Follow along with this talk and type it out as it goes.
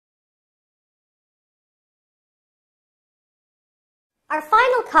Our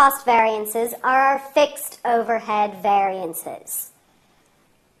final cost variances are our fixed overhead variances.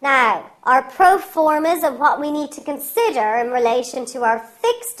 Now, our pro formas of what we need to consider in relation to our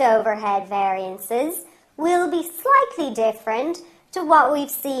fixed overhead variances will be slightly different to what we've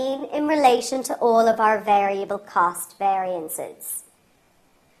seen in relation to all of our variable cost variances.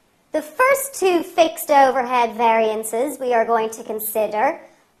 The first two fixed overhead variances we are going to consider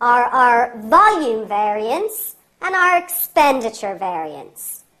are our volume variance and our expenditure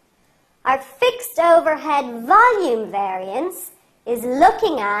variance. Our fixed overhead volume variance is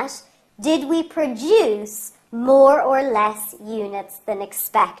looking at, did we produce more or less units than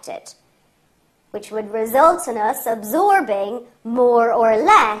expected, which would result in us absorbing more or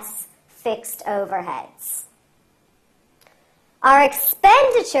less fixed overheads. Our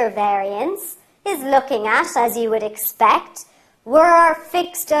expenditure variance is looking at, as you would expect, were our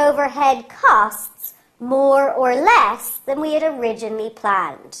fixed overhead costs more or less than we had originally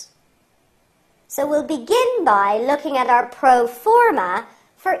planned. So we'll begin by looking at our pro forma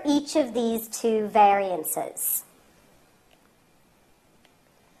for each of these two variances.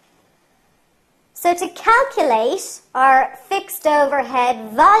 So to calculate our fixed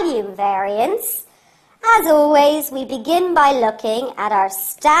overhead volume variance, as always, we begin by looking at our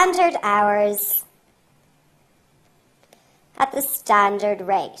standard hours at the standard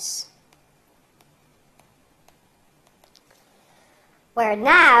rate, where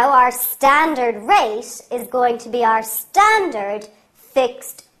now our standard rate is going to be our standard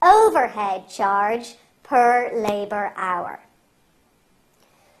fixed overhead charge per labour hour.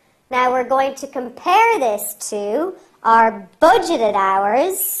 Now we're going to compare this to our budgeted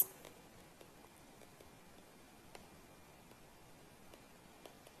hours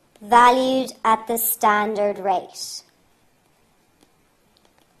valued at the standard rate.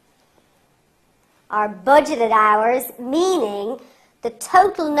 Our budgeted hours, meaning the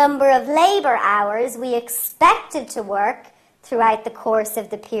total number of labour hours we expected to work throughout the course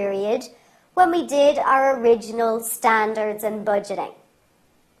of the period when we did our original standards and budgeting.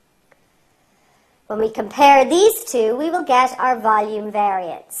 When we compare these two, we will get our volume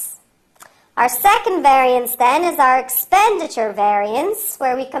variance. Our second variance then is our expenditure variance,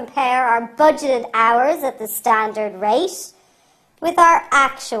 where we compare our budgeted hours at the standard rate with our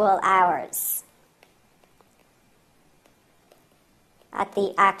actual hours at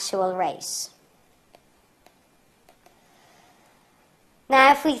the actual rate.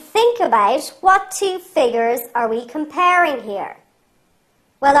 Now, if we think about what two figures are we comparing here?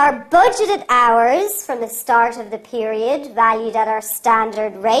 Well, our budgeted hours from the start of the period, valued at our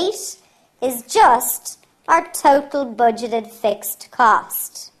standard rate, is just our total budgeted fixed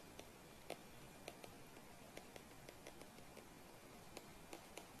cost.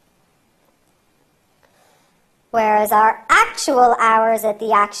 Whereas our actual hours at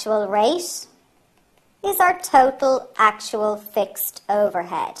the actual rate is our total actual fixed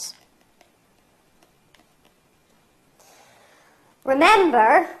overhead.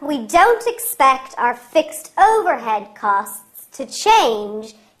 Remember, we don't expect our fixed overhead costs to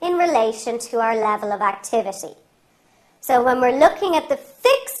change in relation to our level of activity. So when we're looking at the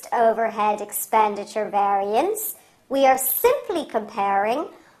fixed overhead expenditure variance, we are simply comparing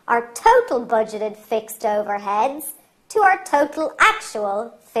our total budgeted fixed overheads to our total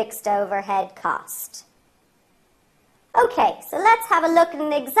actual fixed overhead cost. Okay, so let's have a look at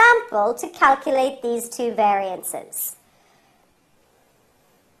an example to calculate these two variances.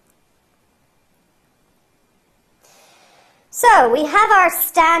 So we have our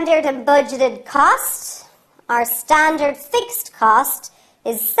standard and budgeted cost. Our standard fixed cost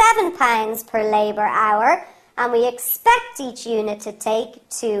is £7 per labour hour, and we expect each unit to take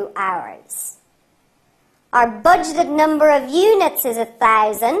 2 hours. Our budgeted number of units is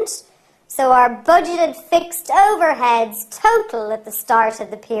 1,000, so our budgeted fixed overheads total at the start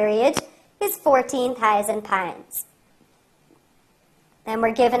of the period is £14,000. Then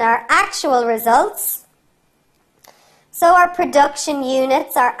we're given our actual results. So our production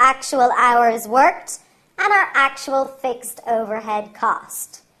units, our actual hours worked, and our actual fixed overhead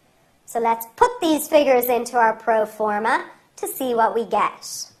cost. So let's put these figures into our pro forma to see what we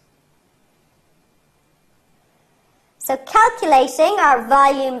get. So calculating our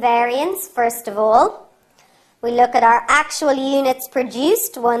volume variance, first of all, we look at our actual units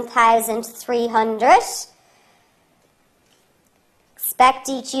produced, 1,300. Expect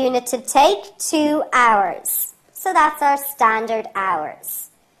each unit to take 2 hours. So that's our standard hours.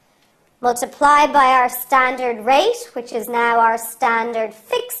 Multiply by our standard rate, which is now our standard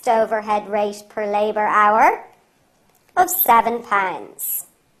fixed overhead rate per labour hour of £7.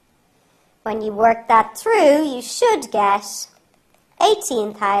 When you work that through, you should get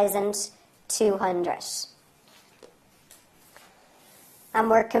 18,200. And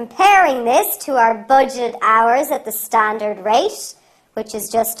we're comparing this to our budgeted hours at the standard rate, which is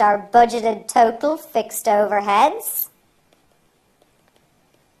just our budgeted total fixed overheads.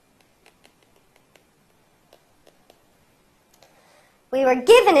 We were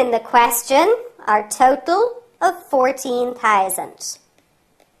given in the question our total of 14,000.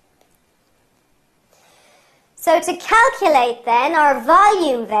 So to calculate then our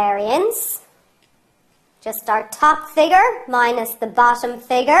volume variance, just our top figure minus the bottom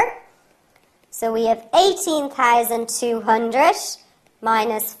figure. So we have 18,200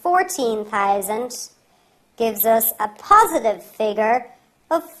 minus 14,000 gives us a positive figure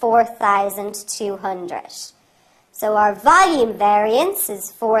of 4,200. So our volume variance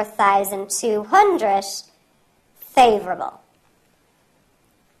is 4,200 favourable.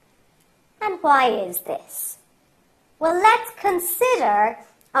 And why is this? Well, let's consider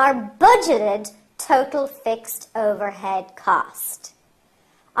our budgeted total fixed overhead cost.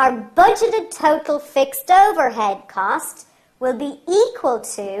 Our budgeted total fixed overhead cost will be equal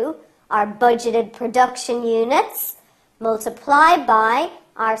to our budgeted production units multiplied by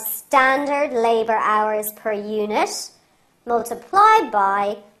our standard labour hours per unit multiplied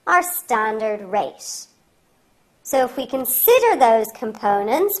by our standard rate. So if we consider those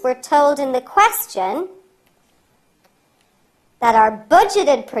components, we're told in the question that our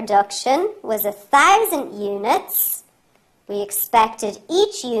budgeted production was 1,000 units. We expected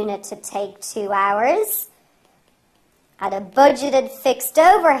each unit to take 2 hours at a budgeted fixed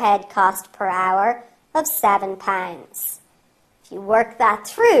overhead cost per hour of £7. If you work that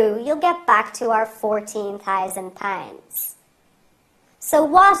through, you'll get back to our £14,000. So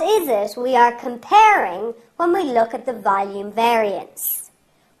what is it we are comparing when we look at the volume variance?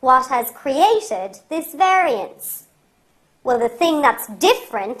 What has created this variance? Well, the thing that's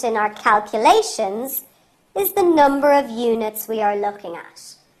different in our calculations is the number of units we are looking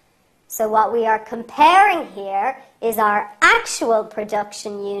at. So what we are comparing here is our actual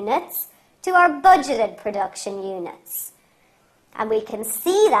production units to our budgeted production units. And we can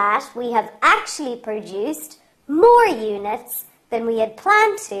see that we have actually produced more units than we had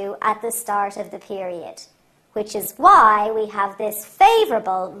planned to at the start of the period, which is why we have this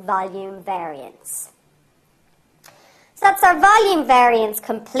favourable volume variance. So that's our volume variance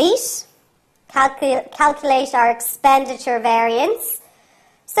complete. Calculate our expenditure variance.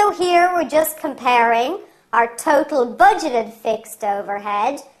 So here we're just comparing our total budgeted fixed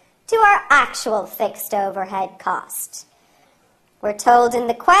overhead to our actual fixed overhead cost. We're told in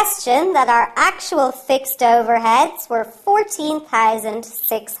the question that our actual fixed overheads were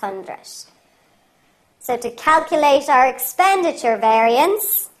 14,600. So to calculate our expenditure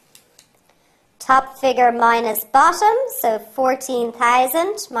variance, top figure minus bottom, so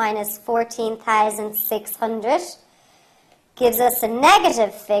 14,000 minus 14,600 gives us a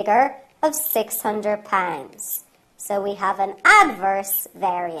negative figure of £600. So we have an adverse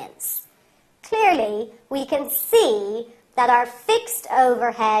variance. Clearly, we can see that our fixed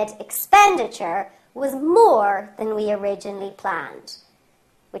overhead expenditure was more than we originally planned,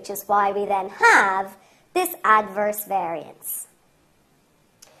 which is why we then have this adverse variance.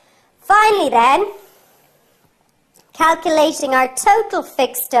 Finally then, calculating our total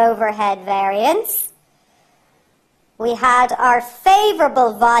fixed overhead variance, we had our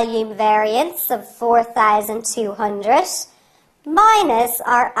favourable volume variance of 4,200 minus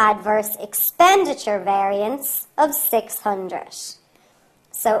our adverse expenditure variance of 600.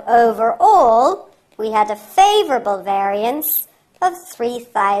 So overall, we had a favourable variance of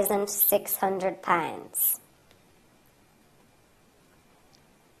 £3,600.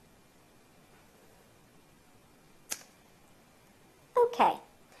 Okay,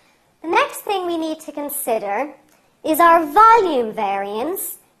 the next thing we need to consider is our volume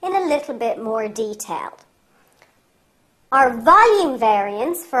variance in a little bit more detail. Our volume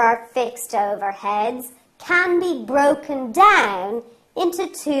variance for our fixed overheads can be broken down into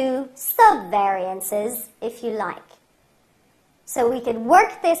 2 sub-variances, if you like. So we could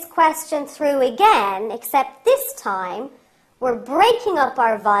work this question through again, except this time we're breaking up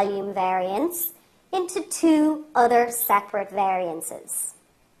our volume variance into 2 other separate variances.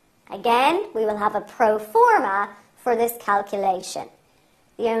 Again, we will have a pro forma for this calculation.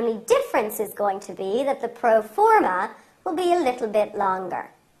 The only difference is going to be that the pro forma will be a little bit longer.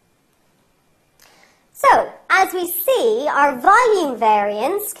 So, as we see, our volume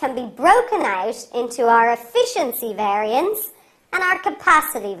variance can be broken out into our efficiency variance and our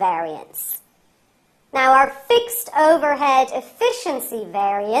capacity variance. Now, our fixed overhead efficiency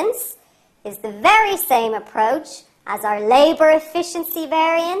variance is the very same approach as our labour efficiency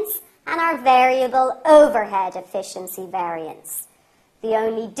variance and our variable overhead efficiency variance. The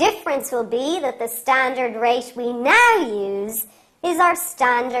only difference will be that the standard rate we now use is our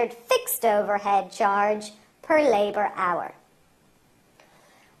standard fixed overhead charge per labour hour.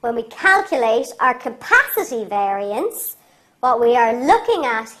 When we calculate our capacity variance, what we are looking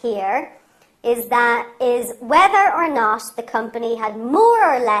at here is whether or not the company had more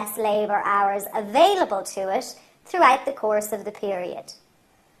or less labour hours available to it throughout the course of the period.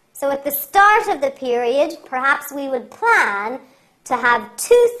 So at the start of the period, perhaps we would plan to have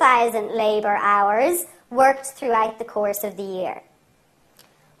 2,000 labour hours worked throughout the course of the year.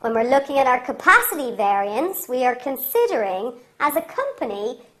 When we're looking at our capacity variance, we are considering, as a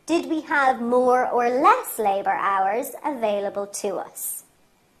company, did we have more or less labour hours available to us?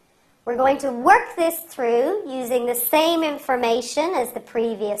 We're going to work this through using the same information as the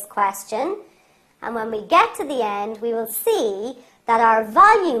previous question, and when we get to the end, we will see that our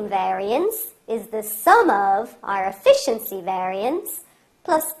volume variance is the sum of our efficiency variance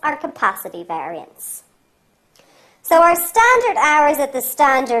plus our capacity variance. So our standard hours at the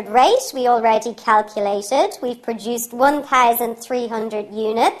standard rate we already calculated. We've produced 1,300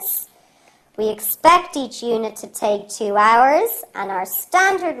 units. We expect each unit to take 2 hours, and our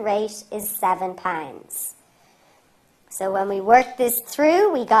standard rate is £7. So when we work this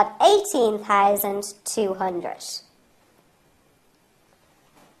through, we got 18,200.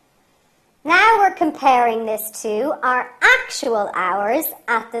 Now we're comparing this to our actual hours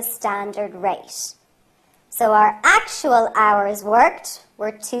at the standard rate. So our actual hours worked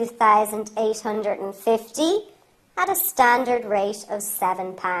were 2,850 at a standard rate of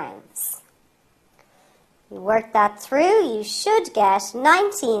 £7. You work that through, you should get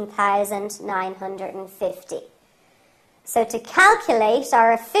 19,950. So to calculate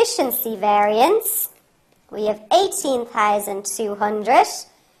our efficiency variance, we have 18,200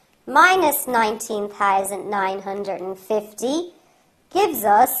 minus 19,950 gives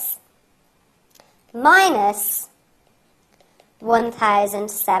us minus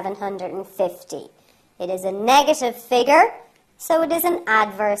 1,750. It is a negative figure, so it is an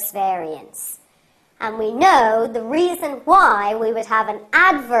adverse variance. And we know the reason why we would have an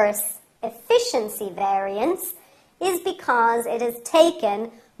adverse efficiency variance is because it has taken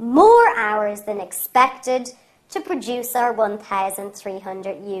more hours than expected to produce our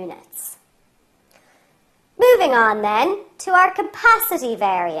 1,300 units. Moving on then to our capacity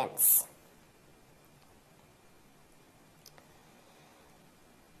variance.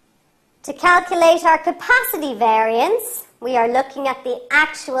 To calculate our capacity variance, we are looking at the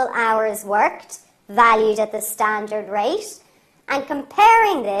actual hours worked, valued at the standard rate, and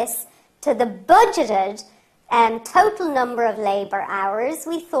comparing this to the budgeted total number of labour hours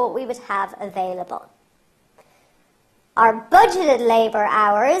we thought we would have available. Our budgeted labour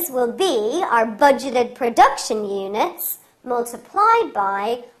hours will be our budgeted production units multiplied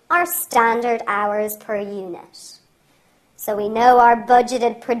by our standard hours per unit. So we know our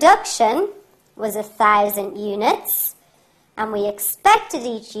budgeted production was 1,000 units, and we expected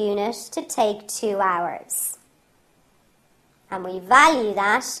each unit to take 2 hours. And we value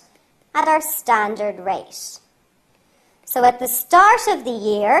that at our standard rate. So at the start of the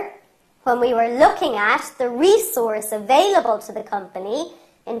year, when we were looking at the resource available to the company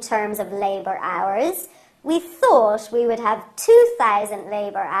in terms of labour hours, we thought we would have 2,000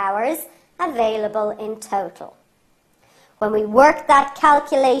 labour hours available in total. When we work that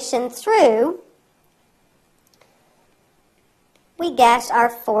calculation through, we get our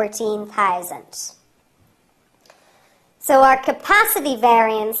 14,000. So our capacity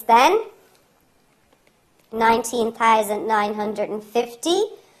variance then, 19,950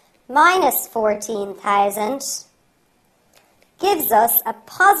 minus 14,000 gives us a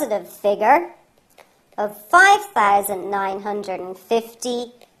positive figure of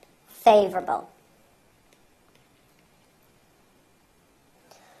 5,950 favourable.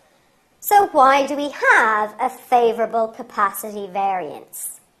 So why do we have a favourable capacity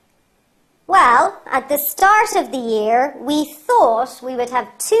variance? Well, at the start of the year, we thought we would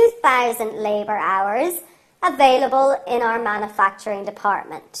have 2,000 labour hours available in our manufacturing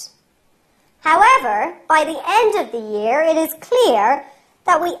department. However, by the end of the year, it is clear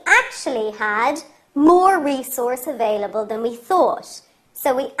that we actually had more resource available than we thought.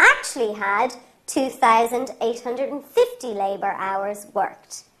 So we actually had 2,850 labour hours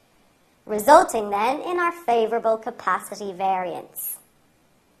worked, resulting then in our favourable capacity variance.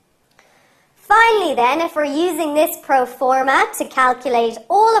 Finally then, if we're using this pro forma to calculate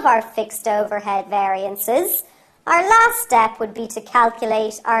all of our fixed overhead variances, our last step would be to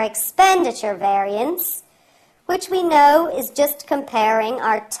calculate our expenditure variance, which we know is just comparing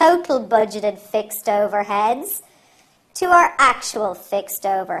our total budgeted fixed overheads to our actual fixed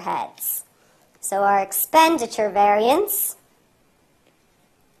overheads. So our expenditure variance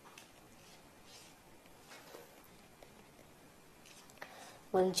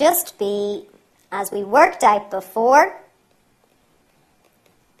will just be, as we worked out before,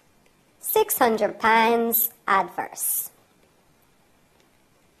 £600 adverse.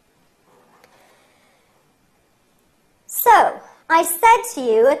 So, I said to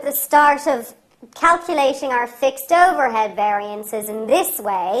you at the start of calculating our fixed overhead variances in this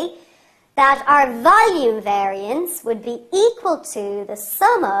way that our volume variance would be equal to the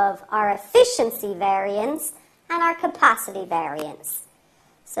sum of our efficiency variance and our capacity variance.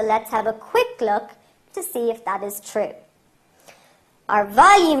 So let's have a quick look to see if that is true. Our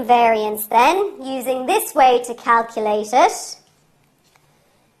volume variance then, using this way to calculate it,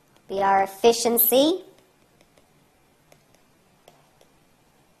 be our efficiency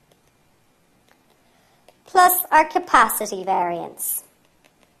plus our capacity variance.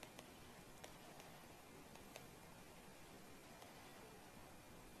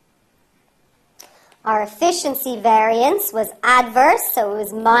 Our efficiency variance was adverse, so it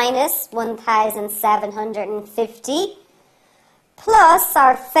was minus 1,750, plus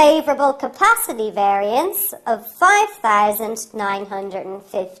our favourable capacity variance of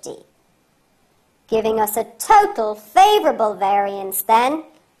 5,950, giving us a total favourable variance then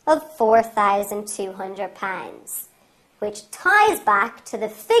of £4,200, which ties back to the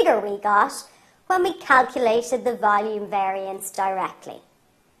figure we got when we calculated the volume variance directly.